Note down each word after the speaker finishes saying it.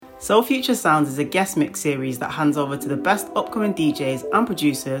Soul Future Sounds is a guest mix series that hands over to the best upcoming DJs and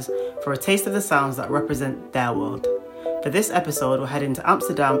producers for a taste of the sounds that represent their world. For this episode, we're heading to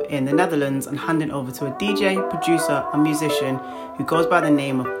Amsterdam in the Netherlands and handing over to a DJ, producer and musician who goes by the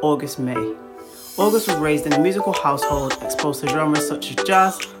name of August May. August was raised in a musical household exposed to genres such as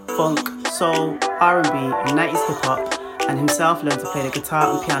jazz, funk, soul, R&B and 90s hip-hop, and himself learned to play the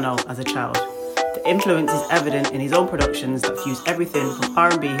guitar and piano as a child. The influence is evident in his own productions that fuse everything from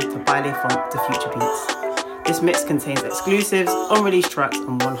R&B to baile funk to future beats. This mix contains exclusives, unreleased tracks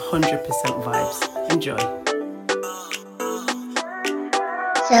and 100% vibes. Enjoy.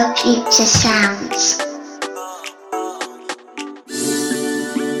 Soul Future Sounds.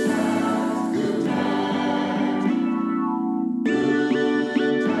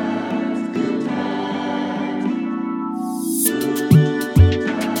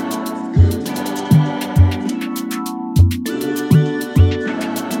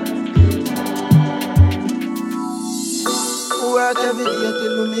 Every day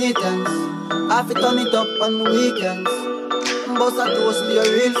till we meet ends. I fi turn it up on the weekends. Bust a toast to your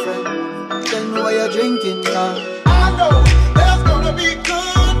real friend. Tell me why you're drinking now. I know there's gonna be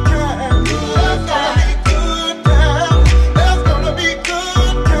good times. There's gonna be good times. There's gonna be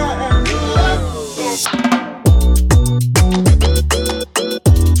good times.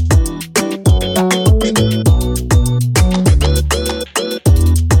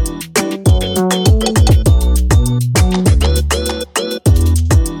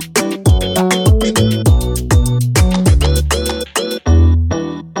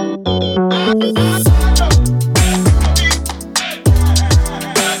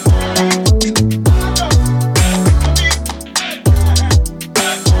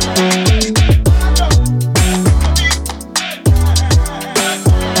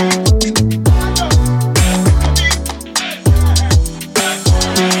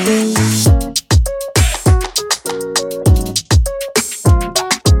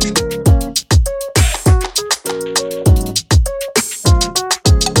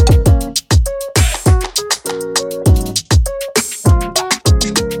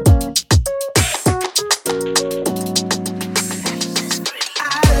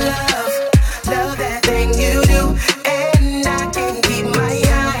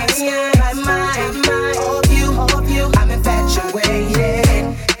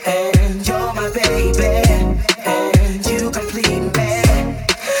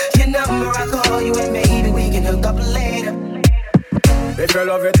 If you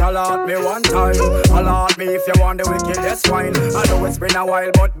love it, alert me one time. Alert me if you want the wickedest wine. I know it's been a while,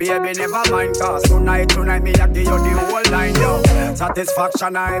 but baby, never mind. Cause tonight, me I give you the whole line, yo.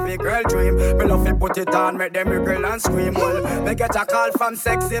 Satisfaction, a every girl dream. Me love you put it on, make them wiggle and scream. Well, me get a call from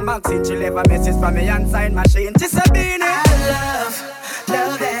Sexy Maxine. She leave a message from me and sign machine. She said, Beanie, I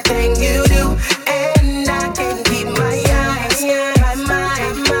love that thing you do. And I can't keep my eyes, my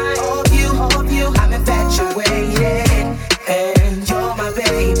mind off you. I'm infatuated. And you're my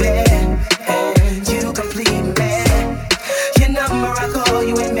baby, and you complete me. Your number, I call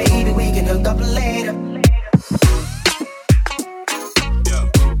you, and maybe we can hook up later.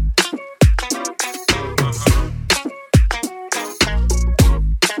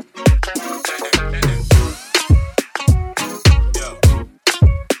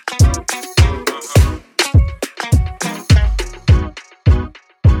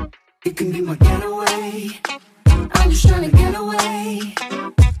 You can be my getaway. I'm just trying to get away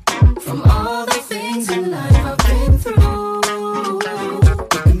from all the things in life I've been through.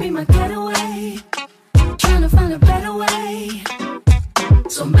 You can be my getaway, trying to find a better way.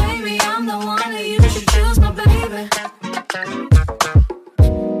 So maybe I'm the one that you should choose, my baby.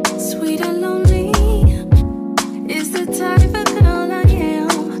 Sweet and lonely is the type of girl I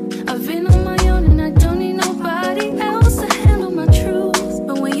am. I've been on my own and I don't need nobody else to handle my truth.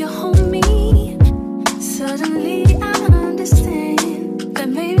 But when you hold me, suddenly I understand that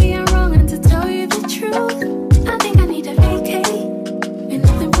maybe I'm wrong, and to tell you the truth,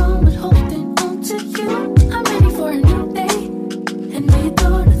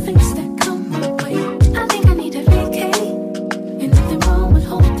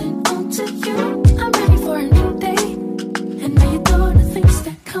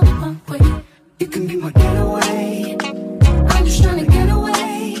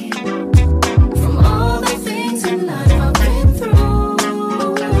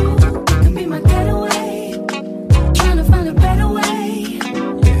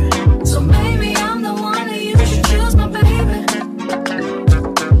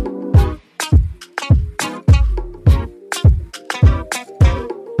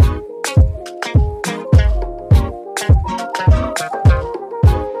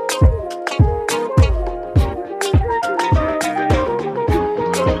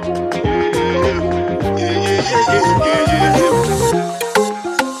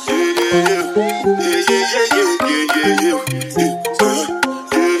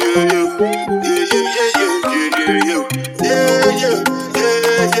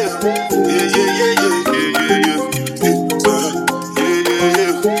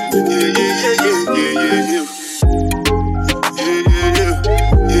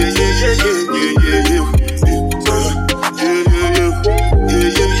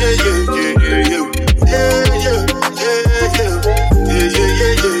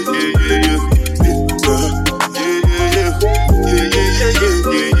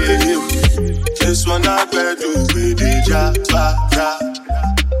 bedu with the jabba.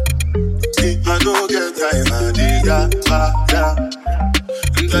 I don't get time and the jabba.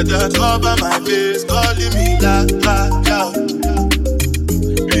 That cover my face, calling me la.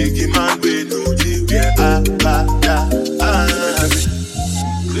 Biggie man, we know the way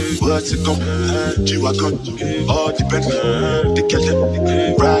what's it come? G-Wagon, all the bed, the kitchen,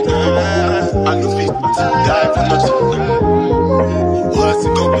 right now. I know feet, die for nothing. What's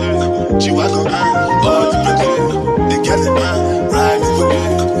it come? G-Wagon, all the bed, the kitchen, right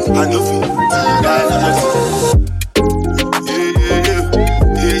now. I know feet, die for nothing.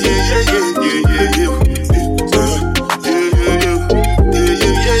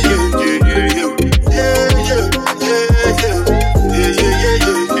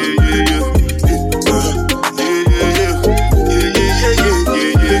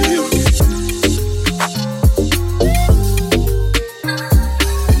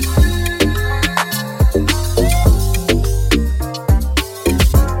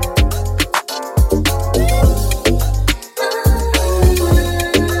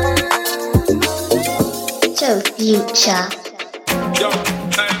 Future. Yo,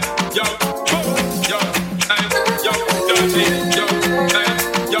 hey, yo, boom, yo, hey, yo, dirty, yo, hey,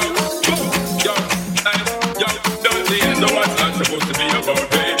 yo, boom, yo, hey, yo, dirty. So what's that supposed to be about,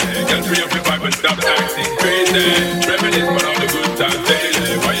 baby? Get free of your vibe and stop acting crazy. Reminisce on all the good times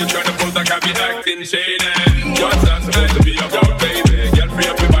daily. Why you trying to pose like I be acting shady? What's that supposed to be about, baby? Get free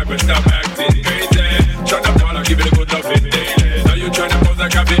of your vibe and stop acting crazy. Shut up, man, I'll give you the good loving daily. Now you trying to pose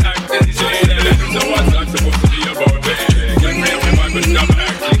like I be acting shady. So what's that supposed to be about, baby? Stop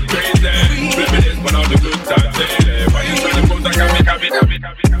acting crazy. Reminisce on all the good times daily. Why you trying to pose like I be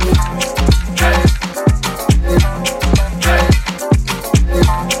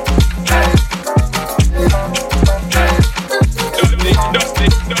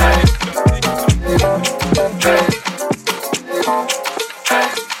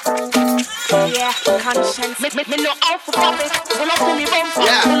Yeah, conscience. Me no out for profit. Pull up to me bumper.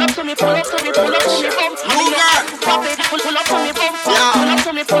 Pull up to me bumper. Me no out for profit. Pull up to me bumper. Pull up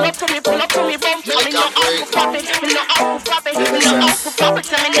to me bumper. Me no out for profit. Me no out for profit. Me no out for profit.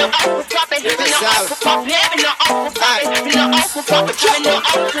 Me no out for profit. Me no out for profit. Me no out for profit. Me no out for profit. Me no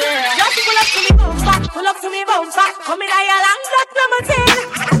out for profit. Just pull up to me bumper. Pull up to me bumper. Come in here and lock me my tail.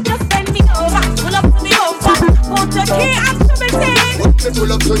 Just bend me over. Pull up to me bumper. Put the key after me tail.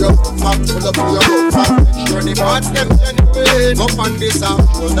 Pull up to your bumper, pull up to your bumper. Make sure the parts them genuine. Up on this arm,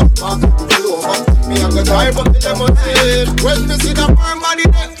 pull the back, pull over. Me a go drive up the limousine. When me see the firm body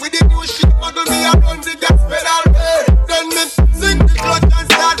deck with the new shit, muggle me a run the gas pedal bed. Then me sing the clutch and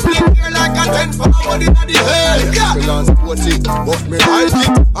start flick here like a 10 forward inna the head. Ambulance put it, but me like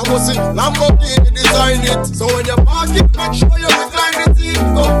it. I must see Lamborghini design it. So when you park it, make sure you recline the seat.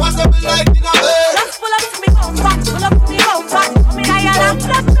 Comfortable like in a bed. Just pull up to me bumper, pull up to me bumper. Come in here and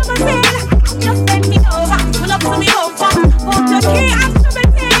lock me my tail. Just bend me over, pull up to me bumper. Put the key after me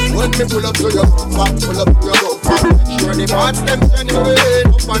tail. When me pull up to your bumper, pull up to your bumper. Make sure the parts them genuine.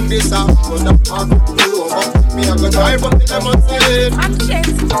 Up on this arm, pull the back, pull over. Me a go drive up the limousine. I'm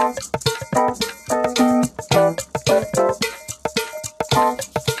chasing.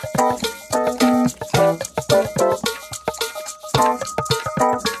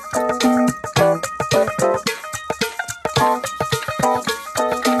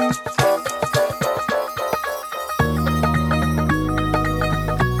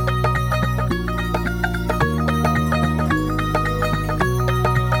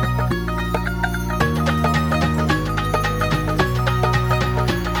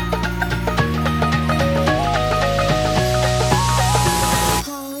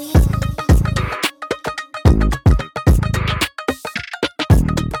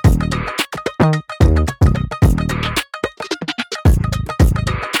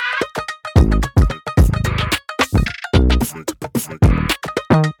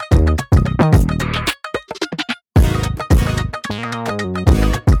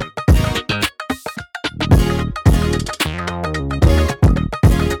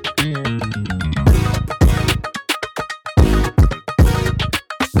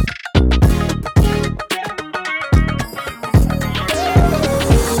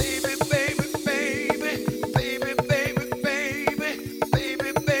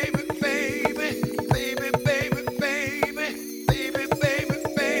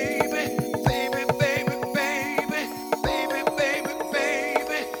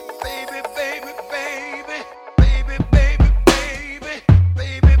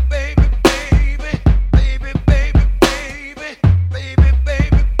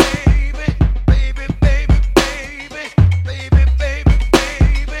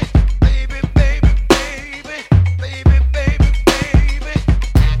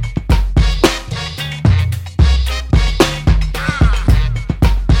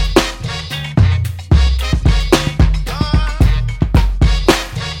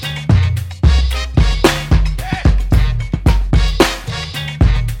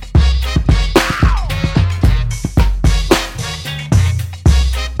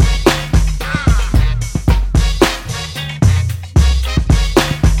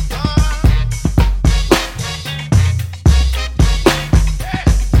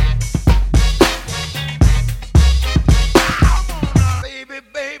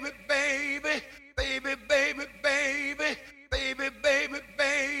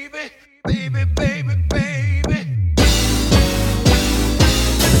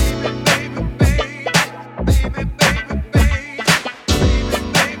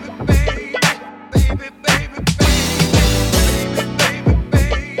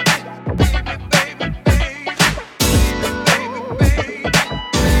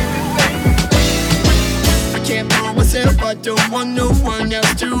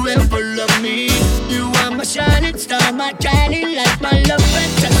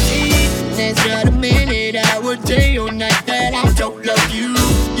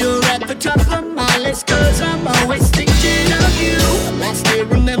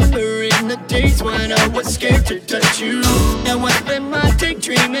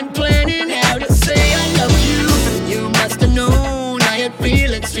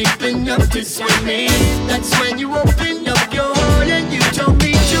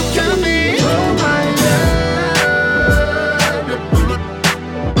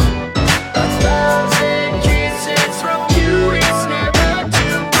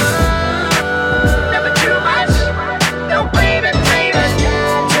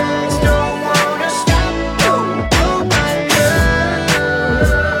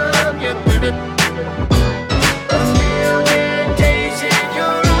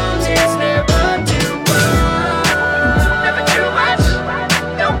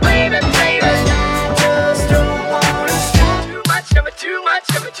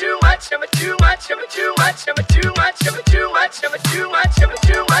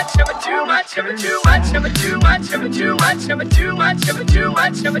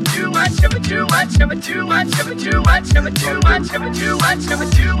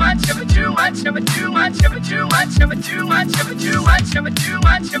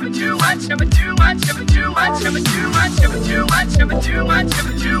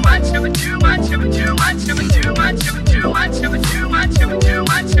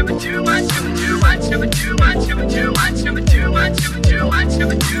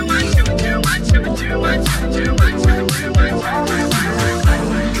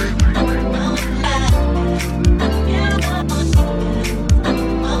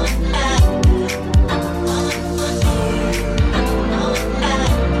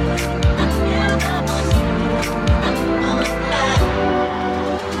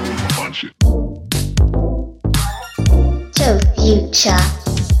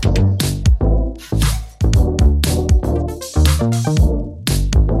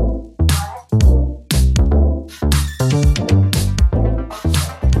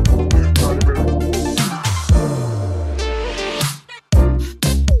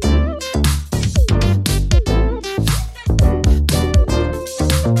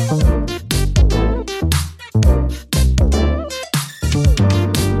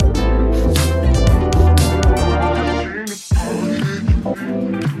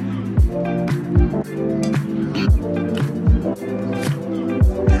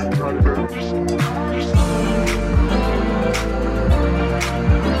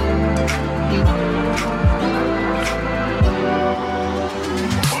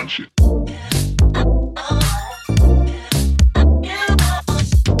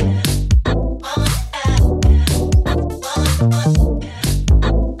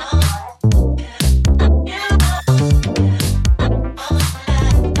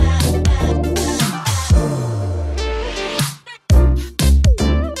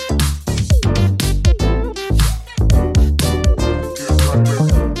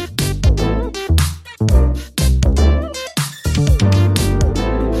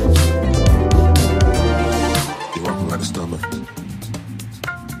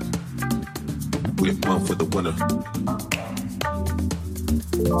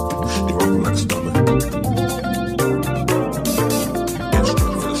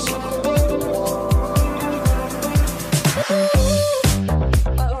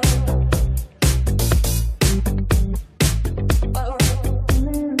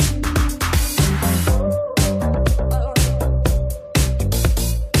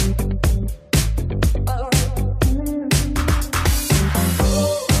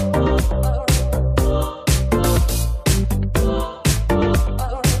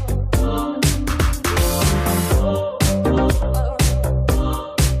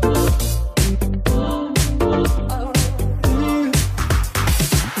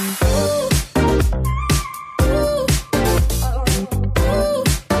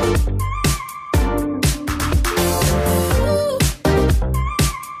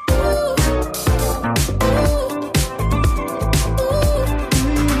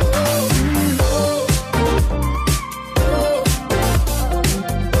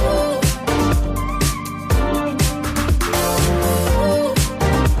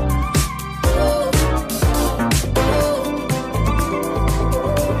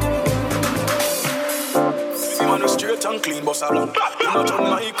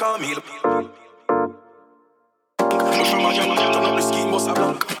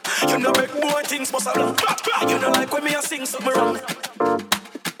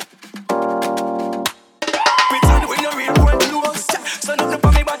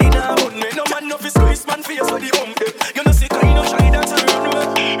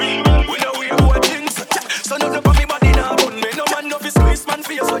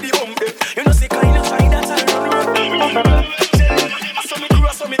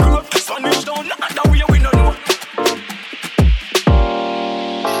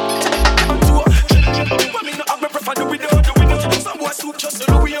 a soup just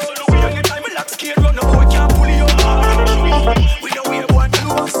a Louis. Anytime I lock skate run, no boy can't pull you. We know we have one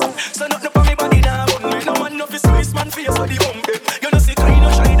close. So nothing for me body now, but me no man no fi squeeze man face for the hump. You know see kind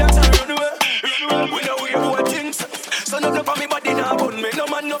of shy that and run away. We know we have one things. So nothing for me body now, but me no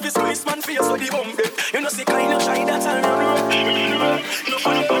man no fi squeeze man face for the hump. You know see kind of shy that and run away. No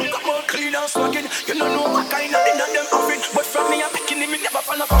man come out clean and swagging. You don't know what kind of thing that them offering. But from me I'm picking him, me never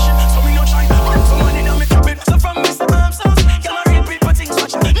fall a fashion. So me no try. I'm someone in my cabin. So from me say I'm so. Y'all are real people things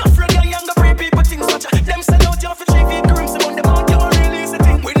watch. No afraid y'all younger free people things watch. Them sell out you for 3 feet crimson. But them out you release the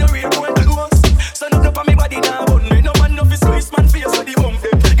thing. We no real going close. So nothing for me body now, but me no man no fi squeeze man face for the bump.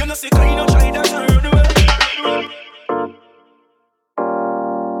 You know see kind of try that and run away.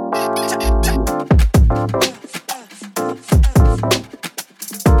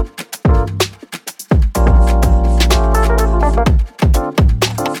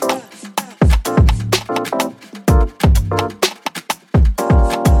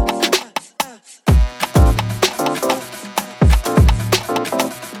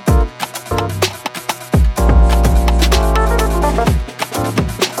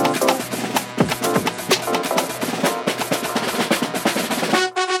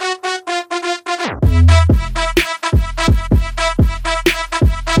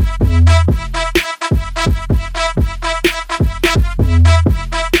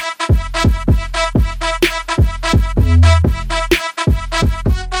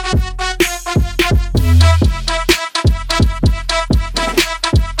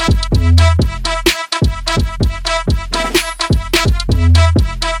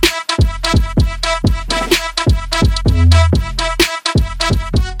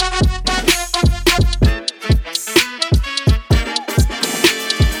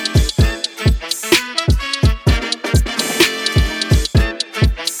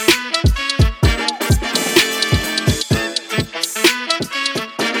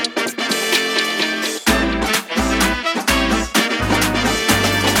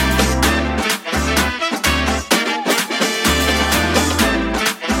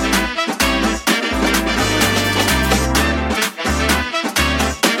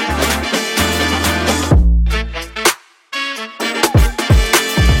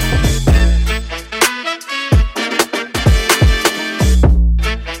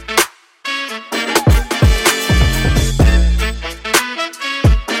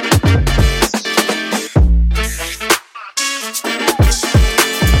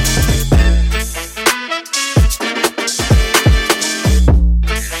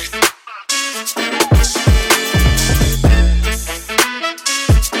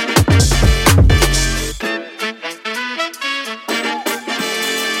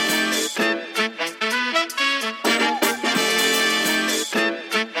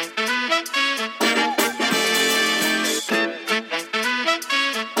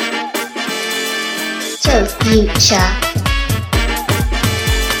 To future.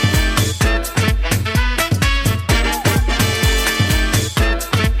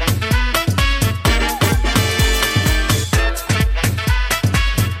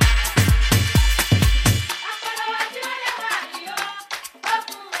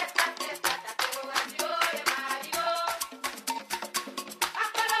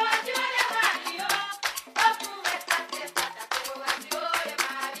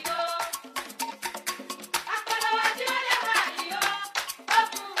 What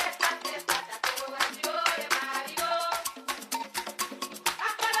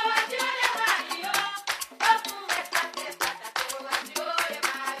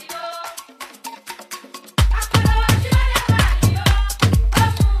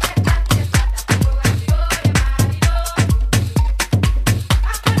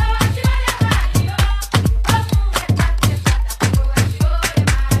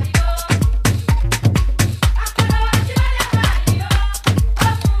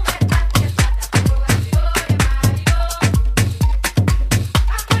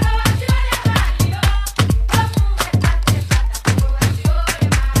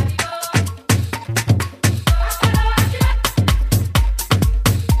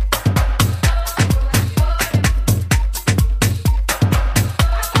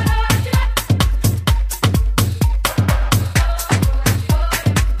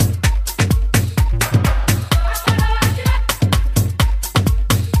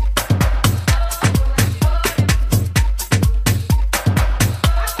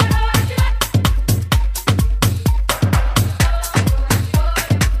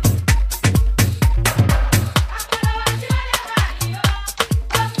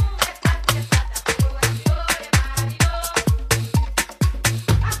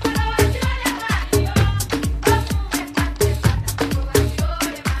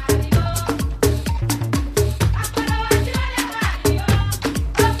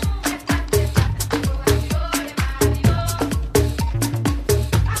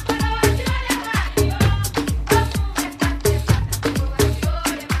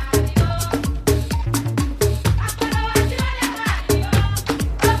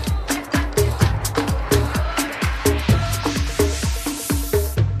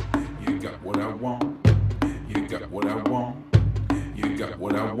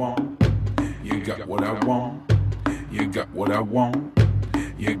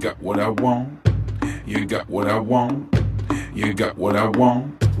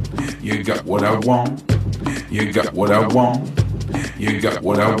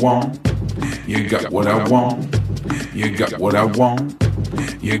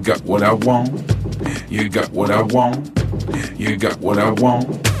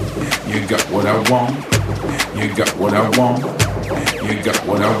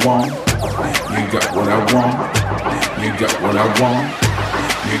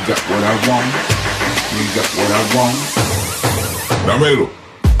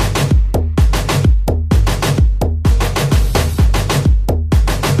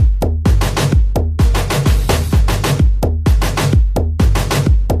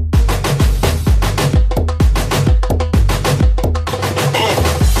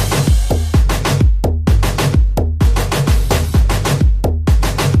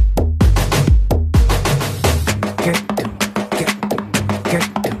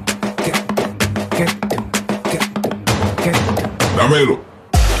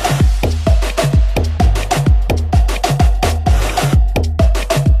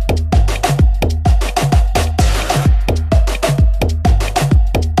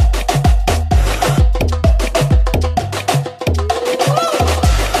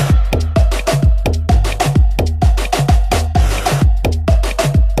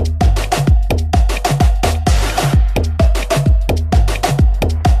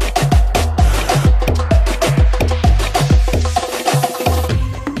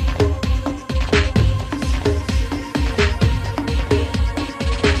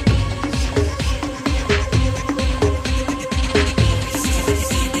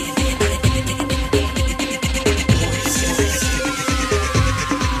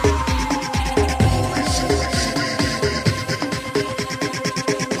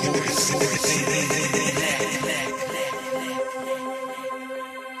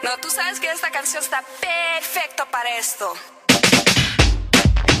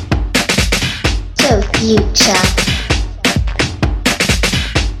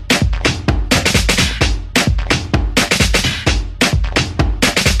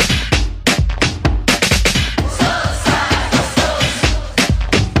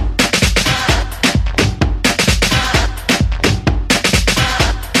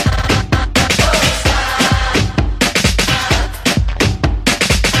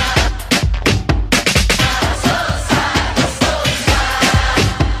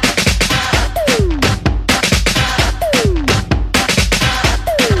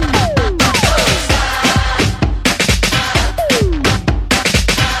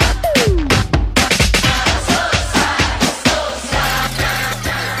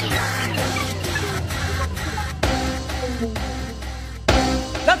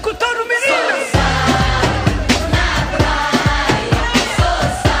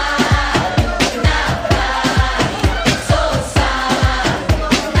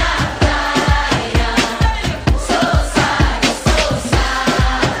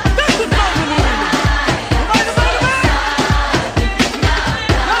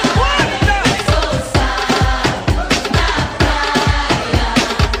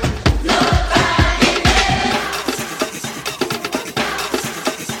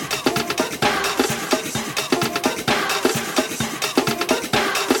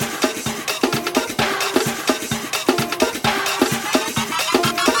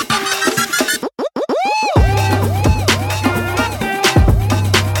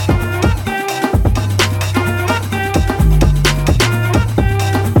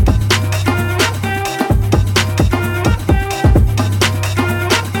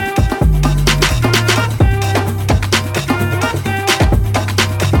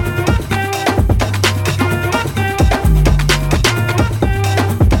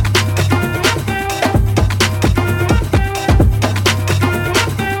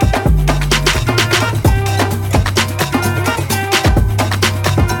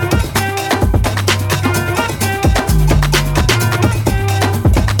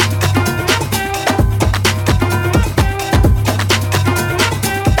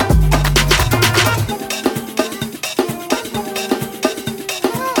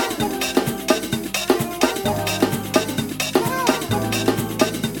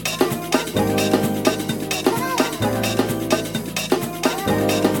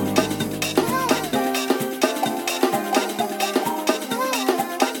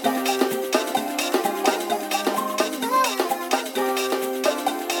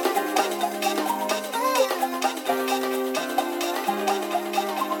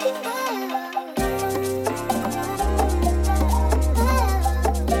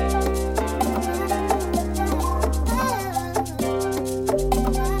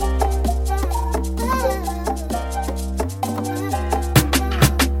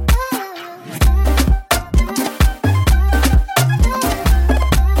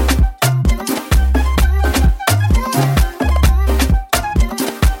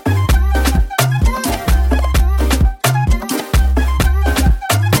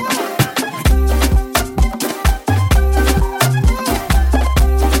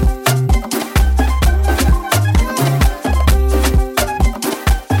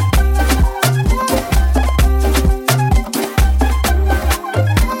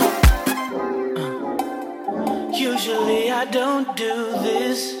don't do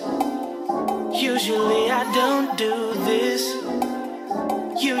this. Usually I don't do this.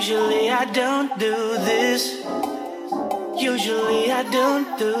 Usually I don't do this. Usually I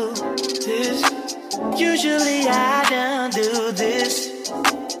don't do this. Usually I don't do this.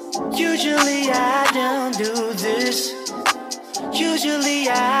 Usually I don't do this. Usually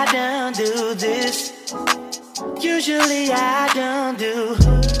I don't do this. Usually I don't do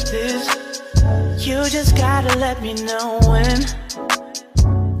this. You just gotta let me know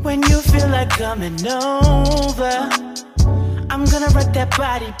when you feel like coming over. I'm gonna rock that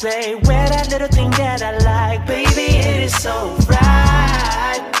body, babe. Wear that little thing that I like, baby. It is so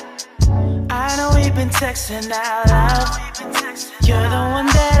right. I know we've been texting out loud. You're the one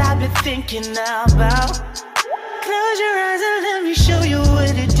that I've been thinking about. Close your eyes and let me show you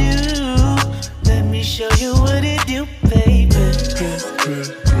what it do. Let me show you what it do, baby.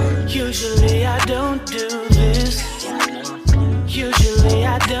 Usually I don't do this. Usually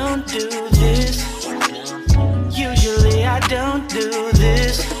I don't do this. Usually I don't do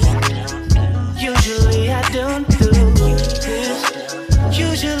this. Usually I don't do this.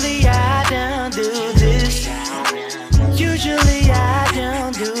 Usually I don't do this. Usually I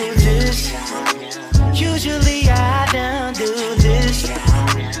don't do this. Usually I don't do this.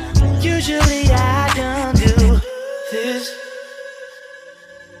 Usually I don't do this.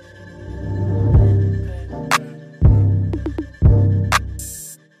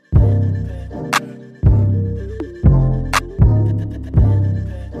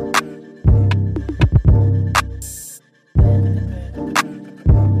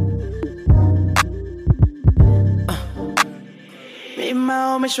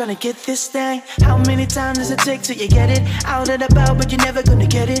 Trying to get this thing. How many times does it take till you get it? Out and about, but you're never gonna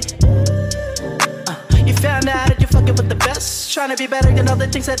get it. You found out that you're fucking with the best. Trying to be better than all the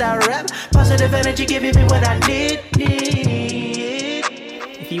things that I rap. Positive energy giving me what I need.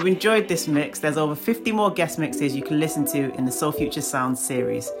 If you enjoyed this mix, there's over 50 more guest mixes you can listen to in the Soul Future Sounds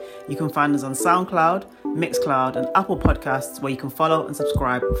series. You can find us on SoundCloud, Mixcloud and Apple Podcasts, where you can follow and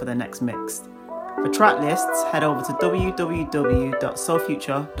subscribe for the next mix. For track lists, head over to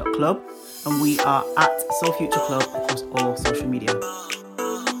www.soulfuture.club, and we are at Soul Future Club across all social media.